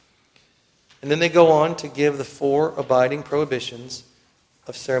things. And then they go on to give the 4 abiding prohibitions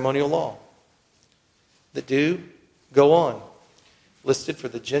of ceremonial law that do go on, listed for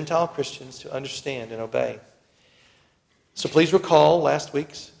the Gentile Christians to understand and obey. So please recall last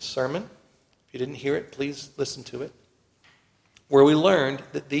week's sermon. If you didn't hear it, please listen to it, where we learned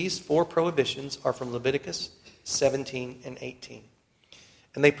that these 4 prohibitions are from Leviticus 17 and 18.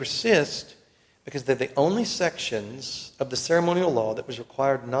 And they persist because they're the only sections of the ceremonial law that was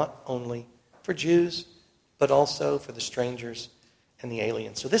required not only for Jews, but also for the strangers and the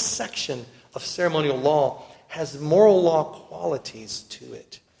aliens. So this section of ceremonial law has moral law qualities to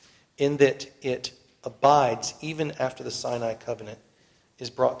it, in that it abides even after the Sinai covenant is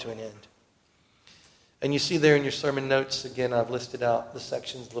brought to an end. And you see there in your sermon notes, again, I've listed out the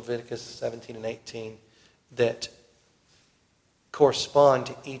sections, Leviticus 17 and 18, that correspond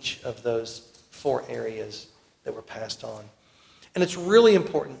to each of those 4 areas that were passed on. And it's really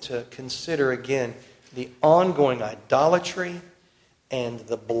important to consider, again, the ongoing idolatry and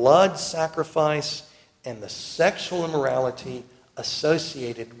the blood sacrifice and the sexual immorality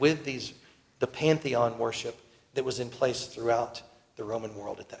associated with the pantheon worship that was in place throughout the Roman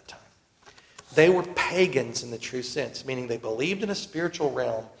world at that time. They were pagans in the true sense, meaning they believed in a spiritual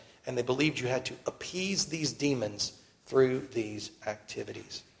realm and they believed you had to appease these demons through these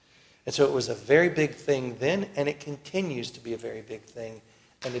activities. And so it was a very big thing then, and it continues to be a very big thing,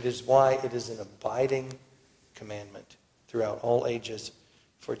 and it is why it is an abiding commandment throughout all ages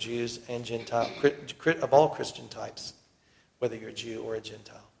for Jews and Gentiles, of all Christian types, whether you're a Jew or a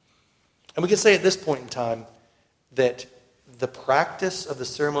Gentile. And we can say at this point in time that the practice of the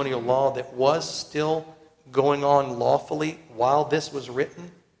ceremonial law that was still going on lawfully while this was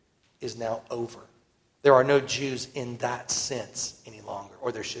written is now over. There are no Jews in that sense any longer,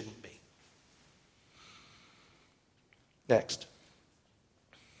 or there shouldn't be. Next.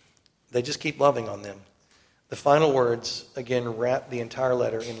 They just keep loving on them. The final words, again, wrap the entire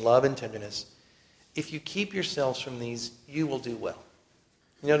letter in love and tenderness. If you keep yourselves from these, you will do well.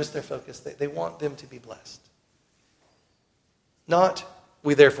 Notice their focus. They want them to be blessed. Not,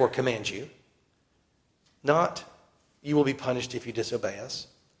 we therefore command you. Not, you will be punished if you disobey us.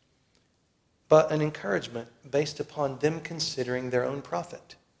 But an encouragement based upon them considering their own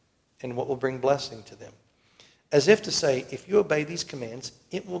profit and what will bring blessing to them. As if to say, if you obey these commands,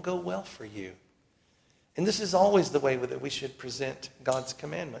 it will go well for you. And this is always the way that we should present God's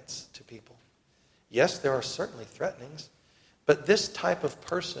commandments to people. Yes, there are certainly threatenings, but this type of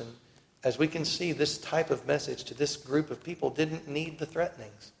person, as we can see, this type of message to this group of people didn't need the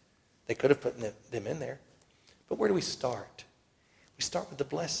threatenings. They could have put them in there. But where do we start? We start with the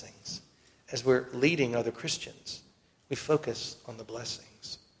blessings. As we're leading other Christians, we focus on the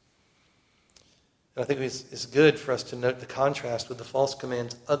blessings. And I think it's good for us to note the contrast with the false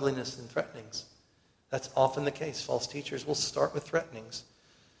commands, ugliness and threatenings. That's often the case. False teachers will start with threatenings.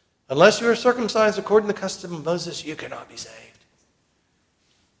 Unless you are circumcised according to the custom of Moses, you cannot be saved.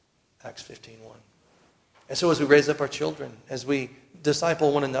 Acts 15:1. And so as we raise up our children, as we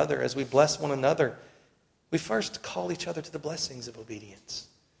disciple one another, as we bless one another, we first call each other to the blessings of obedience.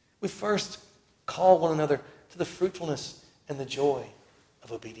 We first call one another to the fruitfulness and the joy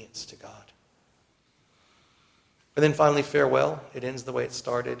of obedience to God. And then finally, farewell. It ends the way it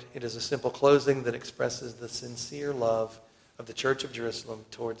started. It is a simple closing that expresses the sincere love of the Church of Jerusalem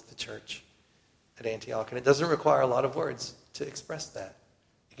towards the church at Antioch. And it doesn't require a lot of words to express that.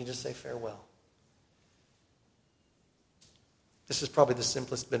 You can just say farewell. This is probably the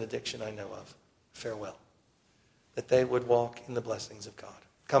simplest benediction I know of. Farewell. That they would walk in the blessings of God.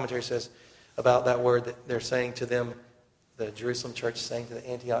 Commentary says about that word that they're saying to them, the Jerusalem church saying to the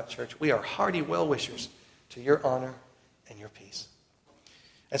Antioch church, we are hearty well-wishers to your honor and your peace.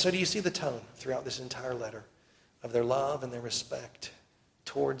 And so do you see the tone throughout this entire letter of their love and their respect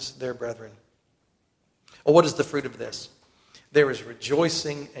towards their brethren? Well, what is the fruit of this? There is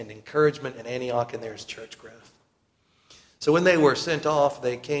rejoicing and encouragement in Antioch, and there is church growth. So when they were sent off,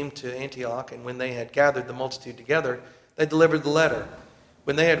 they came to Antioch, and when they had gathered the multitude together, they delivered the letter.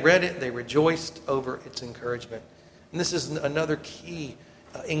 When they had read it, they rejoiced over its encouragement. And this is another key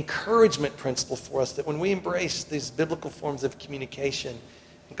encouragement principle for us, that when we embrace these biblical forms of communication,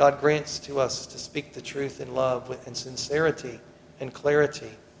 God grants to us to speak the truth in love and sincerity and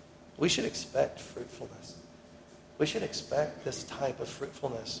clarity, we should expect fruitfulness. We should expect this type of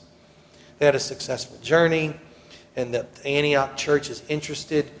fruitfulness. They had a successful journey, and the Antioch church is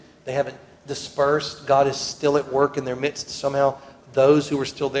interested. They haven't dispersed. God is still at work in their midst. Somehow those who were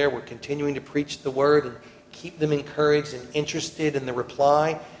still there were continuing to preach the word and keep them encouraged and interested in the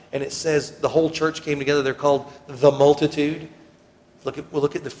reply. And it says the whole church came together. They're called the multitude. We'll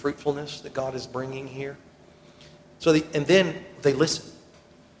look at the fruitfulness that God is bringing here. And then they listen.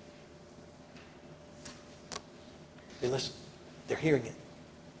 They listen. They're hearing it.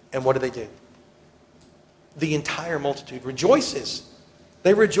 And what do? The entire multitude rejoices.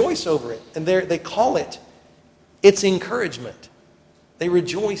 They rejoice over it. And they call it its encouragement. They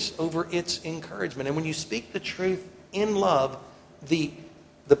rejoice over its encouragement. And when you speak the truth in love, the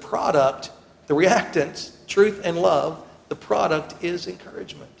product, the reactants, truth and love, the product is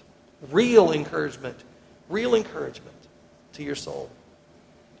encouragement. Real encouragement. Real encouragement to your soul.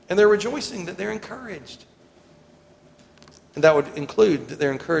 And they're rejoicing that they're encouraged. And that would include that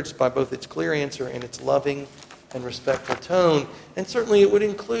they're encouraged by both its clear answer and its loving and respectful tone. And certainly it would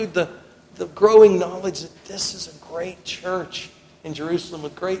include the growing knowledge that this is a great church in Jerusalem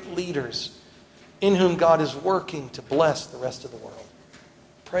with great leaders in whom God is working to bless the rest of the world.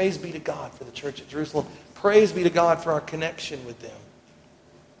 Praise be to God for the church at Jerusalem. Praise be to God for our connection with them.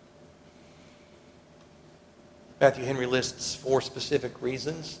 Matthew Henry lists 4 specific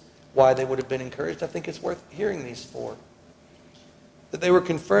reasons why they would have been encouraged. I think it's worth hearing these 4. That they were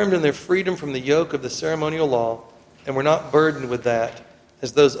confirmed in their freedom from the yoke of the ceremonial law and were not burdened with that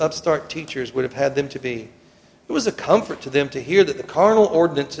as those upstart teachers would have had them to be. It was a comfort to them to hear that the carnal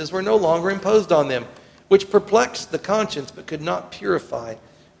ordinances were no longer imposed on them, which perplexed the conscience but could not purify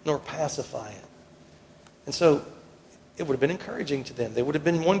nor pacify it. And so it would have been encouraging to them. They would have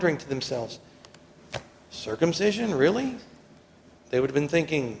been wondering to themselves, circumcision, really? They would have been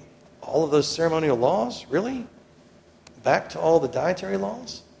thinking, all of those ceremonial laws, really? Back to all the dietary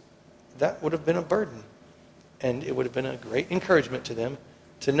laws? That would have been a burden. And it would have been a great encouragement to them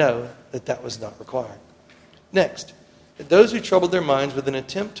to know that that was not required. Next, that those who troubled their minds with an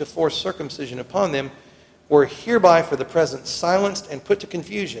attempt to force circumcision upon them were hereby for the present silenced and put to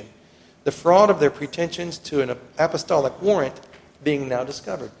confusion, the fraud of their pretensions to an apostolic warrant being now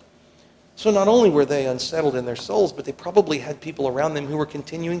discovered. So not only were they unsettled in their souls, but they probably had people around them who were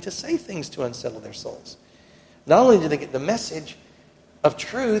continuing to say things to unsettle their souls. Not only did they get the message of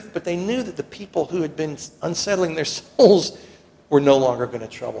truth, but they knew that the people who had been unsettling their souls were no longer going to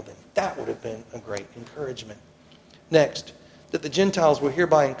trouble them. That would have been a great encouragement. Next, that the Gentiles were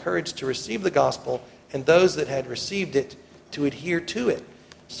hereby encouraged to receive the gospel and those that had received it to adhere to it.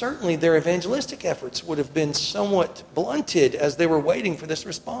 Certainly their evangelistic efforts would have been somewhat blunted as they were waiting for this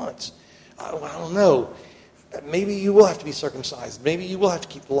response. I don't know. Maybe you will have to be circumcised. Maybe you will have to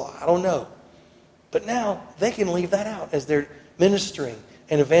keep the law. I don't know. But now they can leave that out as they're ministering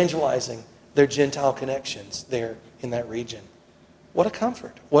and evangelizing their Gentile connections there in that region. What a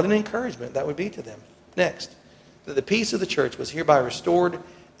comfort. What an encouragement that would be to them. Next, that the peace of the church was hereby restored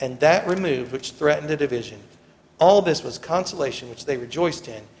and that removed which threatened a division. All this was consolation which they rejoiced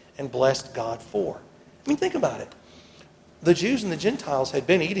in and blessed God for. I mean, think about it. The Jews and the Gentiles had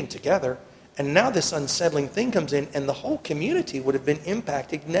been eating together, and now this unsettling thing comes in, and the whole community would have been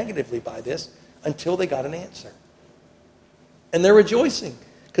impacted negatively by this until they got an answer. And they're rejoicing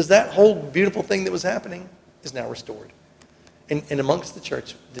because that whole beautiful thing that was happening is now restored. And amongst the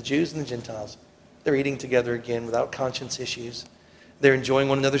church, the Jews and the Gentiles, they're eating together again without conscience issues. They're enjoying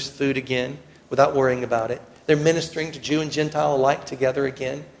one another's food again without worrying about it. They're ministering to Jew and Gentile alike together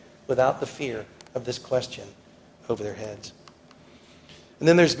again without the fear of this question over their heads. And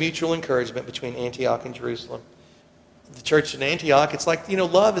then there's mutual encouragement between Antioch and Jerusalem. The church in Antioch, it's like,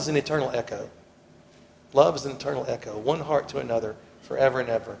 love is an eternal echo. Love is an eternal echo, one heart to another forever and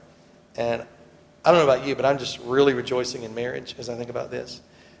ever. And I don't know about you, but I'm just really rejoicing in marriage as I think about this.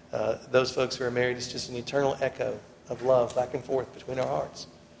 Those folks who are married, it's just an eternal echo of love back and forth between our hearts.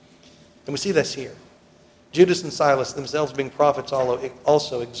 And we see this here. Judas and Silas, themselves being prophets,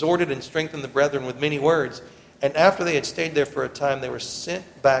 also exhorted and strengthened the brethren with many words. And after they had stayed there for a time, they were sent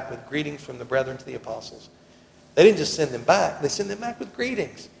back with greetings from the brethren to the apostles. They didn't just send them back. They sent them back with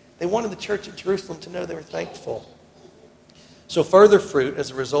greetings. They wanted the church at Jerusalem to know they were thankful. So further fruit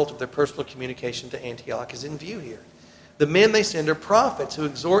as a result of their personal communication to Antioch is in view here. The men they send are prophets who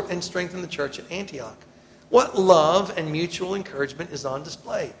exhort and strengthen the church at Antioch. What love and mutual encouragement is on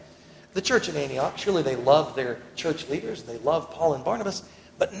display? The church at Antioch, surely they love their church leaders. They love Paul and Barnabas.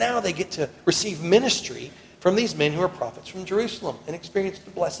 But now they get to receive ministry from these men who are prophets from Jerusalem and experience the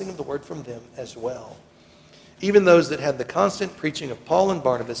blessing of the word from them as well. Even those that had the constant preaching of Paul and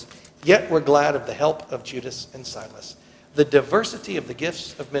Barnabas, yet were glad of the help of Judas and Silas. The diversity of the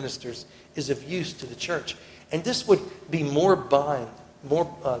gifts of ministers is of use to the church. And this would be more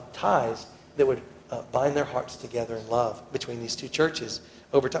ties that would bind their hearts together in love between these two churches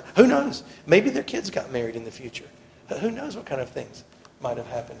over time. Who knows? Maybe their kids got married in the future. Who knows what kind of things might have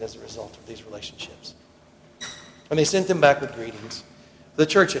happened as a result of these relationships. And they sent them back with greetings. The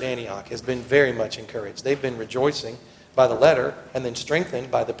church at Antioch has been very much encouraged. They've been rejoicing by the letter and then strengthened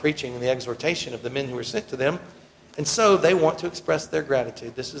by the preaching and the exhortation of the men who were sent to them. And so they want to express their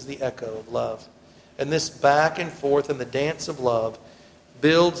gratitude. This is the echo of love. And this back and forth and the dance of love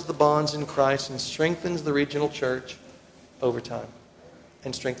builds the bonds in Christ and strengthens the regional church over time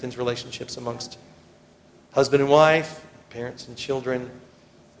and strengthens relationships amongst husband and wife, parents and children,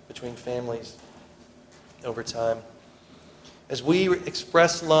 between families over time. As we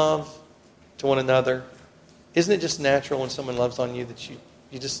express love to one another, isn't it just natural when someone loves on you that you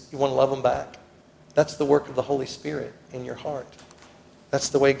want to love them back? That's the work of the Holy Spirit in your heart. That's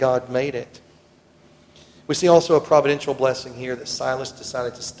the way God made it. We see also a providential blessing here that Silas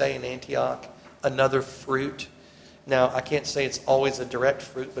decided to stay in Antioch, another fruit. Now, I can't say it's always a direct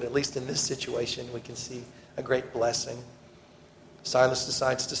fruit, but at least in this situation, we can see a great blessing. Silas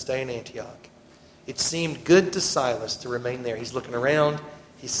decides to stay in Antioch. It seemed good to Silas to remain there. He's looking around.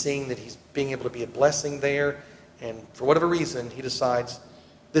 He's seeing that he's being able to be a blessing there. And for whatever reason, he decides,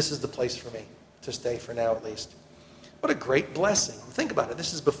 this is the place for me to stay for now at least. What a great blessing. Think about it.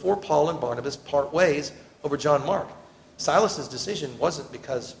 This is before Paul and Barnabas part ways over John Mark. Silas's decision wasn't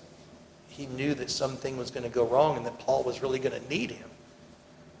because he knew that something was going to go wrong and that Paul was really going to need him.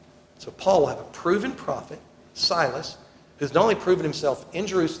 So Paul will have a proven prophet, Silas, who's not only proven himself in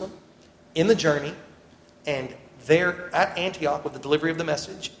Jerusalem, in the journey, and there at Antioch with the delivery of the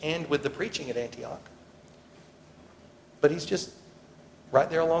message and with the preaching at Antioch, but he's just right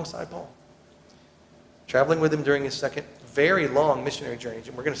there alongside Paul, traveling with him during his second very long missionary journey.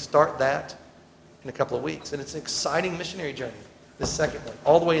 And we're going to start that in a couple of weeks. And it's an exciting missionary journey, this second one,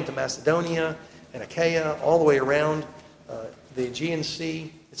 all the way into Macedonia and Achaia, all the way around the Aegean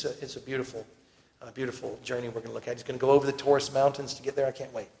Sea. It's a beautiful journey we're going to look at. He's going to go over the Taurus Mountains to get there. I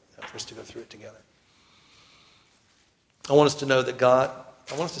can't wait for us to go through it together. I want us to know that God,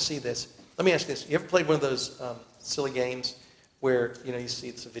 I want us to see this. Let me ask you this. You ever played one of those silly games where, you see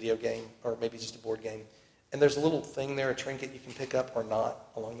it's a video game or maybe just a board game, and there's a little thing there, a trinket you can pick up or not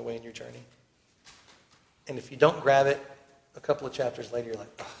along the way in your journey? And if you don't grab it, a couple of chapters later, you're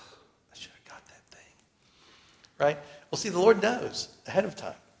like, oh, I should have got that thing. Right? Well, see, the Lord knows ahead of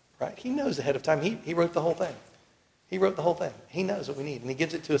time. Right? He knows ahead of time. He wrote the whole thing. He wrote the whole thing. He knows what we need, and he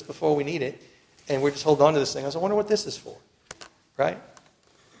gives it to us before we need it, and we're just holding on to this thing. I wonder what this is for. Right?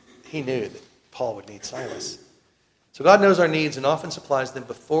 He knew that Paul would need Silas. So God knows our needs and often supplies them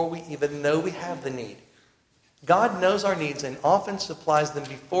before we even know we have the need. God knows our needs and often supplies them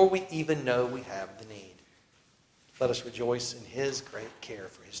before we even know we have the need. Let us rejoice in his great care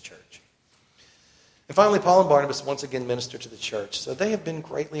for his church. And finally, Paul and Barnabas once again minister to the church. So they have been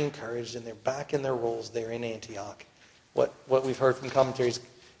greatly encouraged, and they're back in their roles there in Antioch. What we've heard from commentaries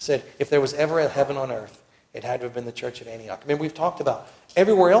said, if there was ever a heaven on earth, it had to have been the church at Antioch. I mean, we've talked about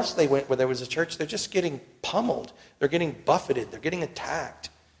everywhere else they went where there was a church, they're just getting pummeled. They're getting buffeted. They're getting attacked.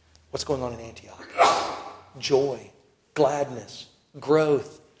 What's going on in Antioch? Joy, gladness,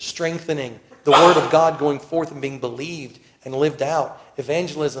 growth, strengthening, the word of God going forth and being believed and lived out,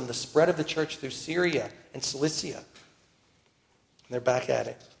 evangelism, the spread of the church through Syria and Cilicia. And they're back at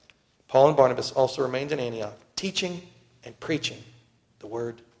it. Paul and Barnabas also remained in Antioch, teaching and preaching the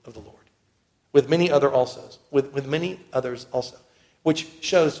word of the Lord. With many others also, which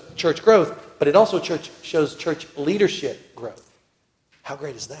shows church growth, but it also shows church leadership growth. How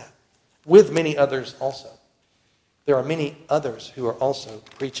great is that? With many others also. There are many others who are also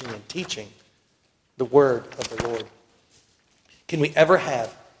preaching and teaching the word of the Lord. Can we ever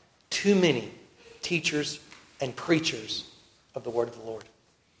have too many teachers and preachers of the word of the Lord?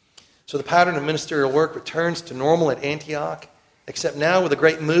 So the pattern of ministerial work returns to normal at Antioch, except now with a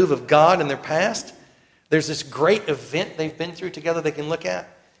great move of God in their past. There's this great event they've been through together they can look at.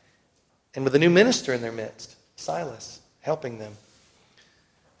 And with a new minister in their midst, Silas, helping them.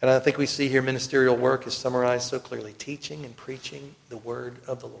 And I think we see here ministerial work is summarized so clearly. Teaching and preaching the word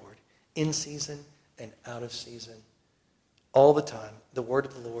of the Lord. In season and out of season. All the time. The word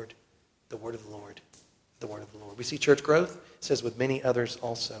of the Lord. The word of the Lord. The word of the Lord. We see church growth. It says with many others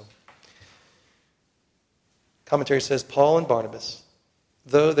also. Commentary says, Paul and Barnabas,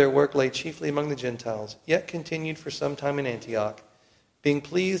 though their work lay chiefly among the Gentiles, yet continued for some time in Antioch, being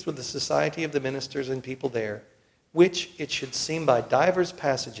pleased with the society of the ministers and people there, which it should seem by divers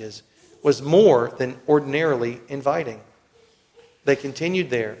passages was more than ordinarily inviting. They continued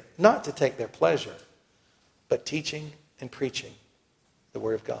there, not to take their pleasure, but teaching and preaching the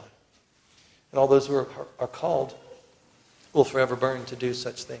word of God. And all those who are called will forever burn to do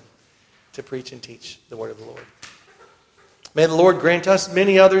such thing, to preach and teach the word of the Lord. May the Lord grant us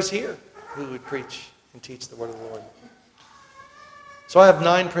many others here who would preach and teach the word of the Lord. So I have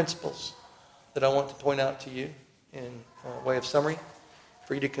 9 principles that I want to point out to you in way of summary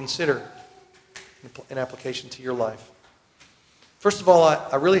for you to consider in application to your life. First of all,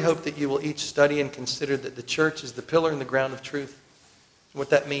 I really hope that you will each study and consider that the church is the pillar and the ground of truth, and what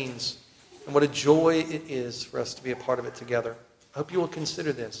that means, and what a joy it is for us to be a part of it together. I hope you will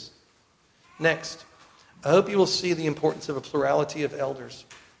consider this. Next, I hope you will see the importance of a plurality of elders.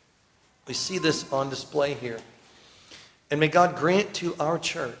 We see this on display here. And may God grant to our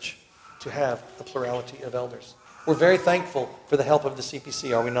church to have a plurality of elders. We're very thankful for the help of the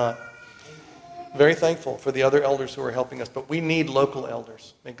CPC, are we not? Very thankful for the other elders who are helping us, but we need local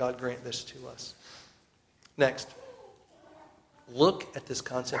elders. May God grant this to us. Next, look at this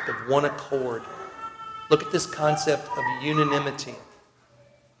concept of one accord. Look at this concept of unanimity.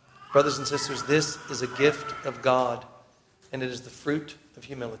 Brothers and sisters, this is a gift of God, and it is the fruit of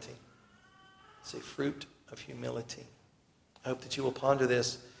humility. It's a fruit of humility. I hope that you will ponder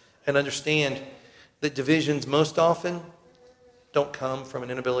this and understand that divisions most often don't come from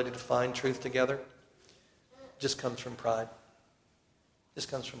an inability to find truth together. It just comes from pride. It just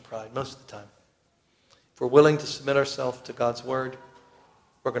comes from pride most of the time. If we're willing to submit ourselves to God's word,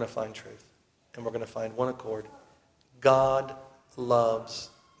 we're going to find truth. And we're going to find one accord. God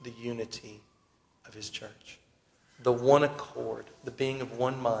loves the unity of his church. The one accord, the being of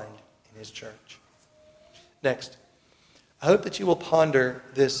one mind in his church. Next, I hope that you will ponder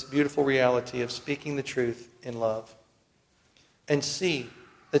this beautiful reality of speaking the truth in love. And see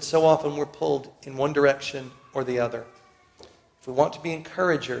that so often we're pulled in one direction or the other. If we want to be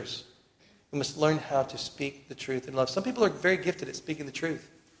encouragers, we must learn how to speak the truth in love. Some people are very gifted at speaking the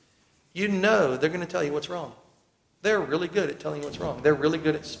truth. You know they're going to tell you what's wrong. They're really good at telling you what's wrong. They're really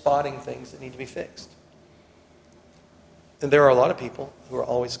good at spotting things that need to be fixed. And there are a lot of people who are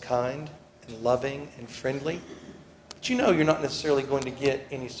always kind and loving and friendly. But you know you're not necessarily going to get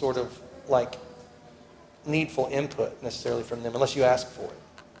any sort of needful input necessarily from them unless you ask for it.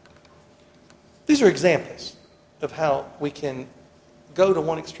 These are examples of how we can go to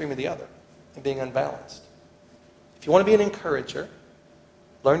one extreme or the other and being unbalanced. If you want to be an encourager,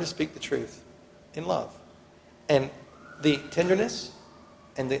 learn to speak the truth in love. And the tenderness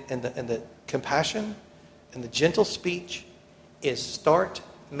and the compassion and the gentle speech is start,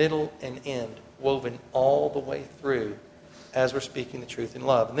 middle, and end, woven all the way through as we're speaking the truth in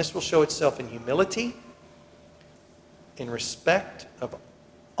love. And this will show itself in humility, in respect of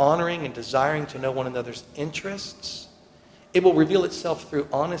honoring and desiring to know one another's interests. It will reveal itself through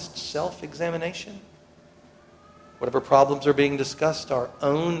honest self-examination. Whatever problems are being discussed, our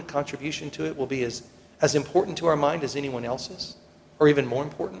own contribution to it will be as important to our mind as anyone else's, or even more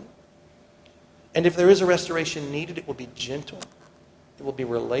important. And if there is a restoration needed, it will be gentle. It will be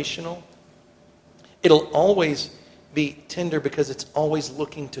relational. It'll always be tender because it's always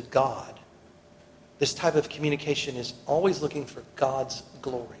looking to God. This type of communication is always looking for God's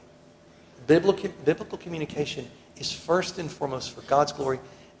glory. Biblical communication is first and foremost for God's glory,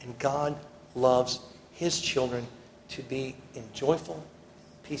 and God loves his children to be in joyful,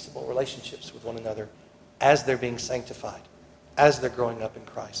 peaceable relationships with one another as they're being sanctified, as they're growing up in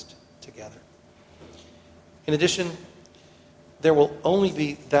Christ together. In addition, there will only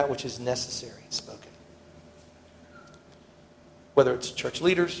be that which is necessary spoken. Whether it's church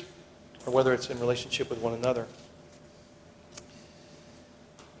leaders or whether it's in relationship with one another.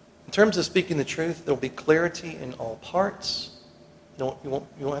 In terms of speaking the truth, there will be clarity in all parts. You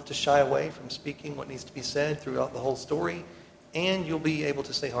won't have to shy away from speaking what needs to be said throughout the whole story, and you'll be able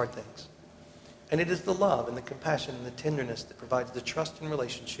to say hard things. And it is the love and the compassion and the tenderness that provides the trust in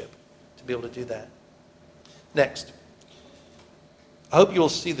relationship to be able to do that. Next, I hope you will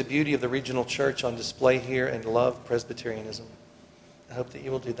see the beauty of the regional church on display here and love Presbyterianism. I hope that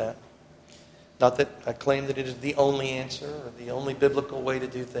you will do that. Not that I claim that it is the only answer or the only biblical way to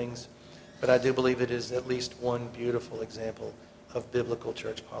do things, but I do believe it is at least one beautiful example of biblical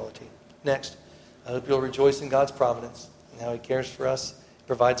church polity. Next, I hope you'll rejoice in God's providence and how he cares for us,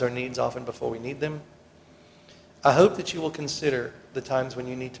 provides our needs often before we need them. I hope that you will consider the times when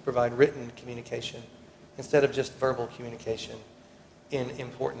you need to provide written communication instead of just verbal communication in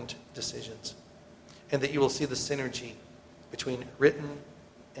important decisions, and that you will see the synergy between written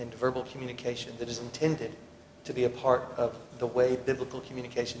and verbal communication that is intended to be a part of the way biblical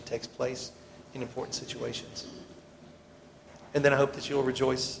communication takes place in important situations. And then I hope that you will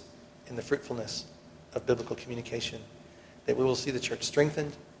rejoice in the fruitfulness of biblical communication, that we will see the church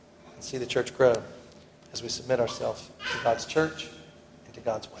strengthened and see the church grow as we submit ourselves to God's church and to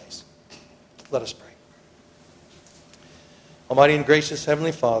God's ways. Let us pray. Almighty and gracious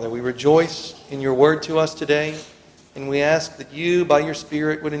Heavenly Father, we rejoice in your word to us today, and we ask that you, by your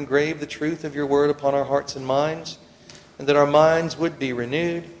Spirit, would engrave the truth of your word upon our hearts and minds, and that our minds would be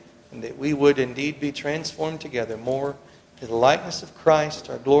renewed, and that we would indeed be transformed together more to the likeness of Christ,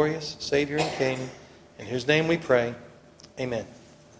 our glorious Savior and King, in whose name we pray. Amen.